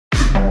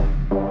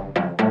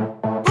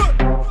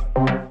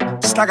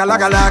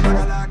Stag-a-lag-a-lag.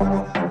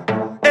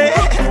 Hey,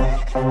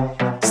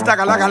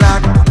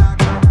 stag-a-lag-a-lag.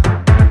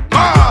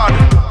 Man,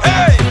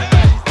 hey,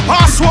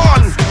 pass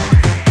one.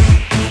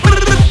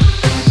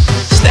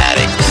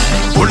 Stadic.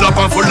 Pull up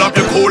and full up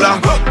the cooler.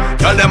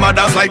 Tell them I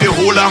dance like the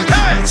hula.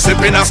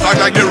 Sipping a stack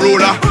like the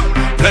ruler.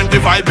 Plenty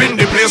vibe in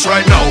the place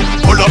right now.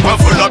 Pull up and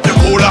full up the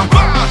cooler.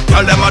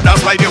 Tell them I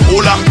dance like the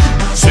hula.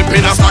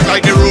 Sipping a stack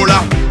like the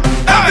ruler.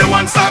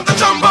 Everyone start to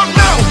jump up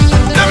now.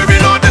 Let me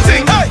reload the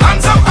thing.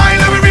 Hands up high,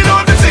 let me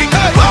reload the thing.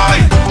 Why?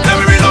 Let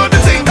me reload the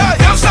thing.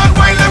 Can't start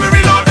wine, let me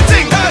reload the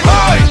thing.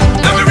 Why?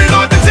 Let me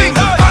reload the thing.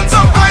 Hands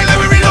up high, let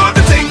me reload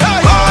the thing.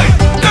 Why?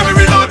 Let me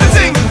reload the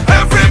thing.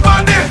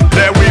 Everybody,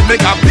 let we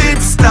make a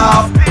pit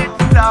stop.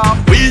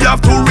 We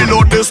have to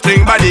reload this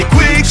thing by the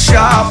quick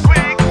shop.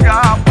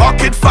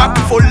 Pocket fat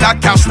full of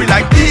cash, we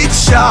like big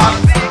shot.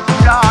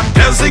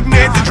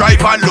 Designate the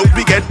driver, look,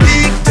 we get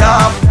picked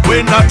up.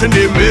 We're not in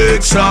the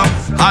mix-up,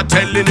 I'm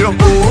telling you.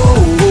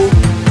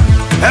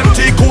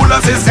 Empty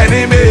coolers is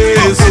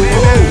enemies.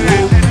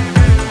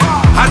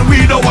 And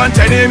we don't want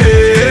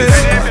enemies.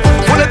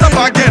 Pull it up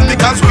again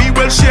because we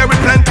will share with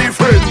plenty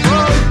friends.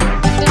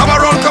 Come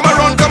around, come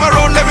around, come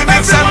around, let me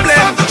mix and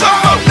blend.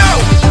 Jump up now,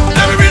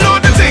 let me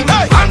reload the thing.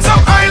 Hands up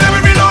high, let me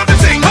reload the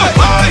thing.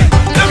 Why?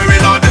 Let me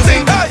reload the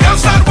thing. Can't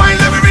start wine,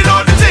 let me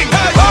reload the thing.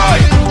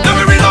 Why? Let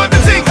me reload the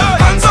thing.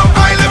 Hands up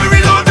high, let me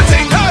reload the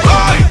thing.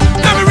 Why?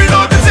 Let me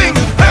reload the thing.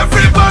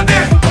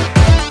 Everybody,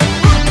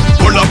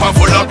 pull up and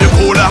full up the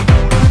cooler.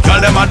 Tell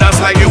them I dance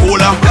like the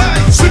hula.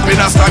 Sweeping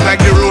a stack like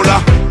the ruler.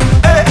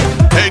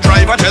 Hey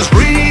driver, just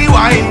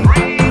rewind.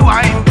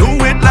 Do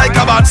it like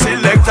a bad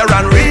selector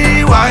and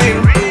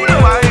rewind.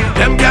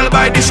 Them girl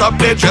by the shop,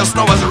 they just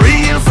know us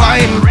real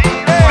fine.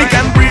 We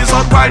can breeze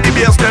out while the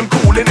bass them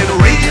cooling in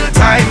real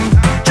time.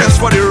 Just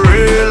for the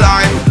real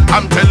line,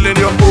 I'm telling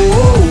you.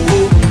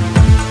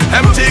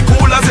 Empty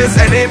coolers is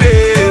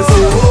enemies.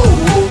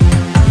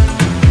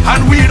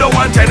 And we don't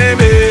want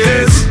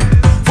enemies.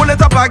 Pull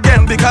it up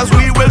again because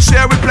we will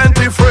share with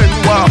plenty friends.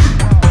 Wow.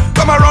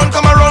 Come around,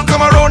 come around,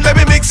 come around, let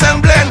me mix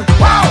and blend.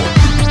 Wow.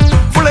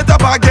 Pull it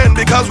up again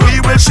because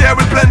we will share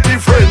with plenty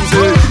friends.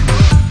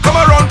 Come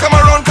around, come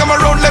around, come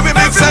around, let me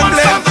mix and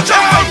blend.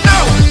 Jump up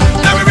now,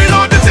 let me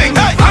reload the thing.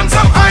 Hands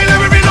up high, let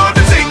me reload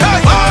the thing.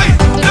 Why?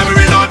 Let me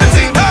reload the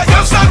thing.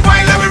 Can't start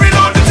wine, let me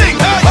reload the thing.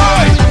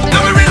 Why?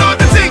 Let me reload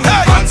the thing.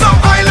 Hands up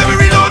high, let me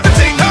reload the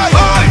thing.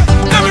 Why?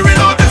 Let me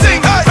reload the thing.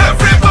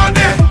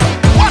 Everybody,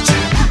 watch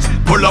it.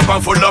 Pull up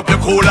and full up the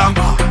cooler.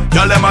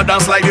 Tell them I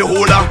dance like the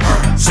hula.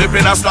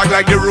 Sipping a stack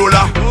like the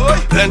ruler.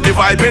 Plenty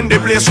vibe in the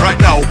place right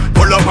now.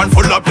 Pull up and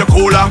full up the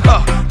cooler.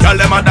 Tell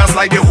them I dance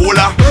like the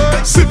hula.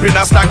 Sipping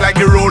a stack like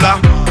the ruler.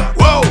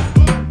 Whoa.